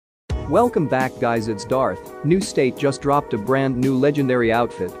Welcome back guys, it's Darth. New state just dropped a brand new legendary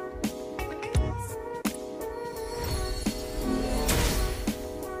outfit.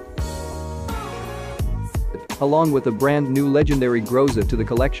 Along with a brand new legendary Groza to the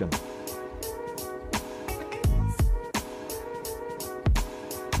collection.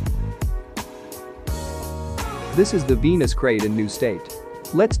 This is the Venus crate in new state.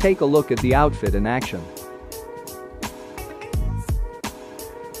 Let's take a look at the outfit in action.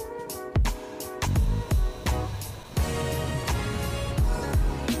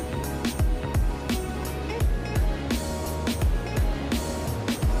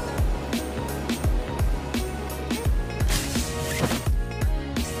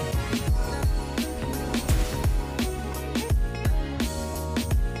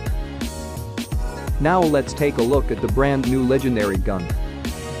 Now let's take a look at the brand new legendary gun.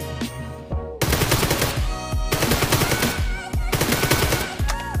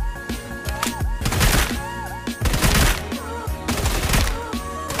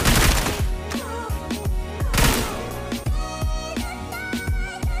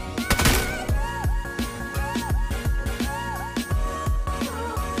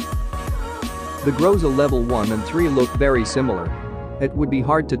 The Groza level 1 and 3 look very similar. It would be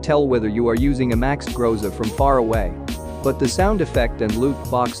hard to tell whether you are using a maxed Groza from far away. But the sound effect and loot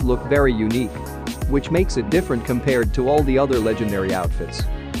box look very unique, which makes it different compared to all the other legendary outfits.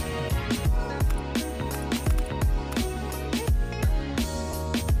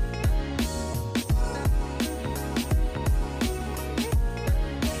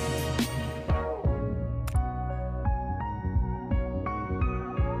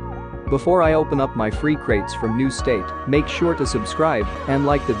 Before I open up my free crates from new state, make sure to subscribe and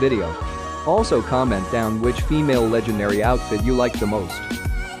like the video. Also comment down which female legendary outfit you like the most.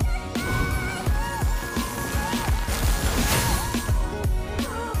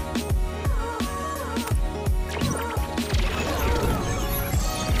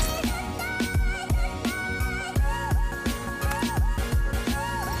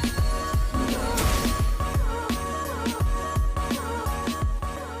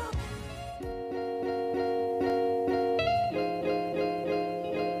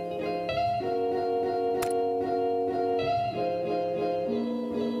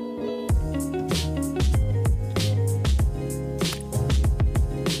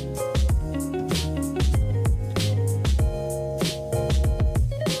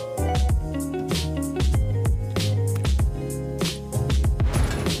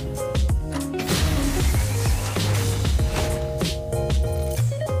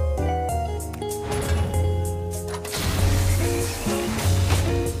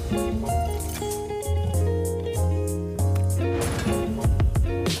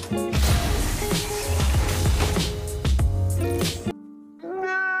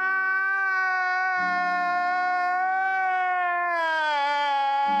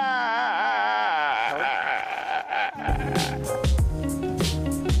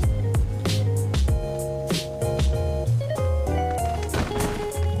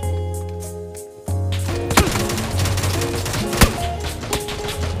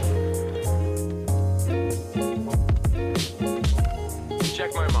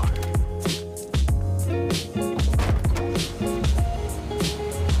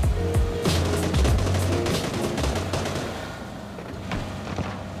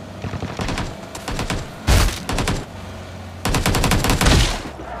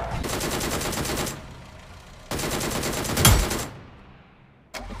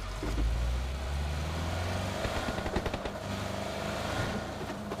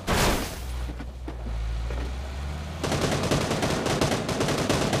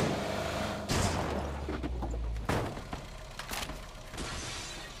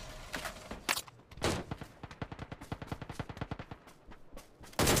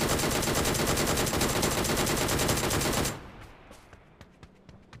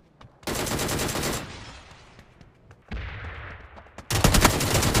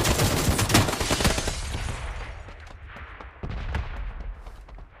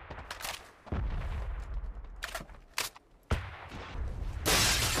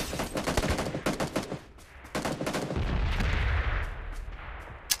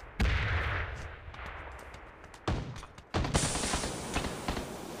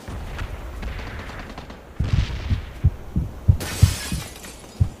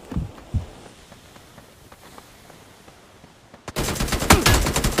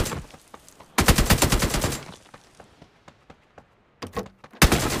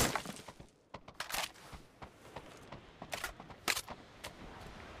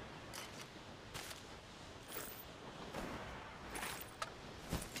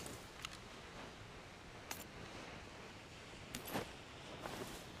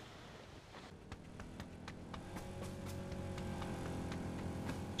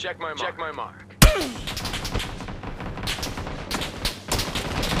 Check my mark. Check my mark.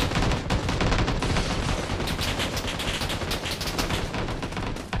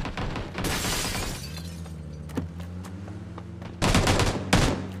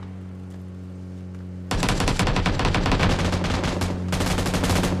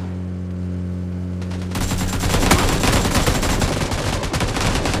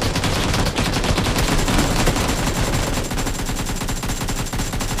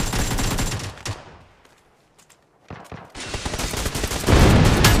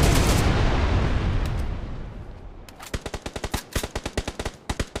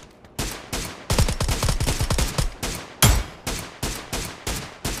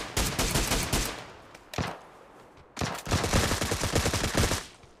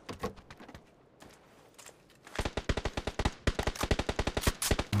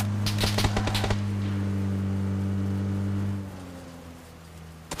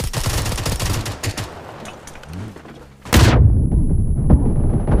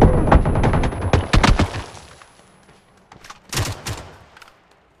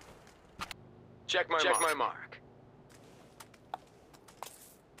 Check my mark.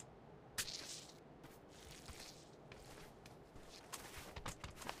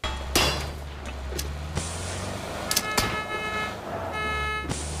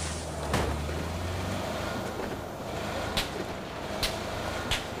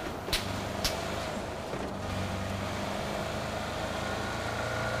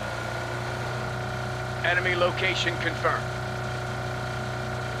 Enemy location confirmed.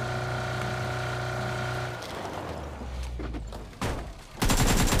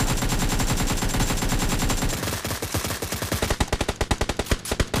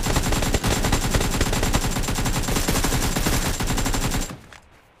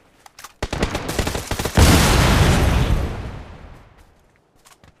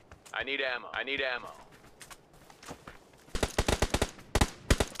 I need ammo. I need ammo.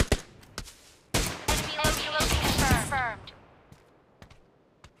 Enemy location confirmed.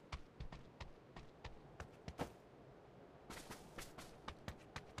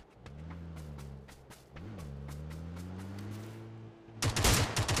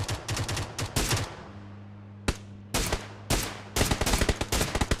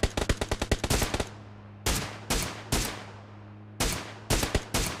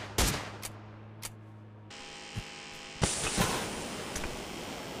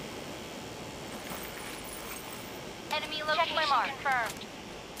 Enemy location confirmed.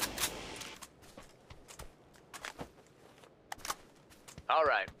 All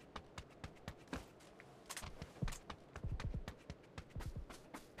right.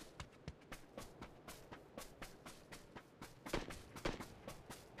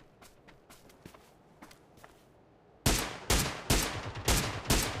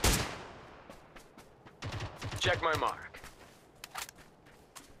 Check my mark.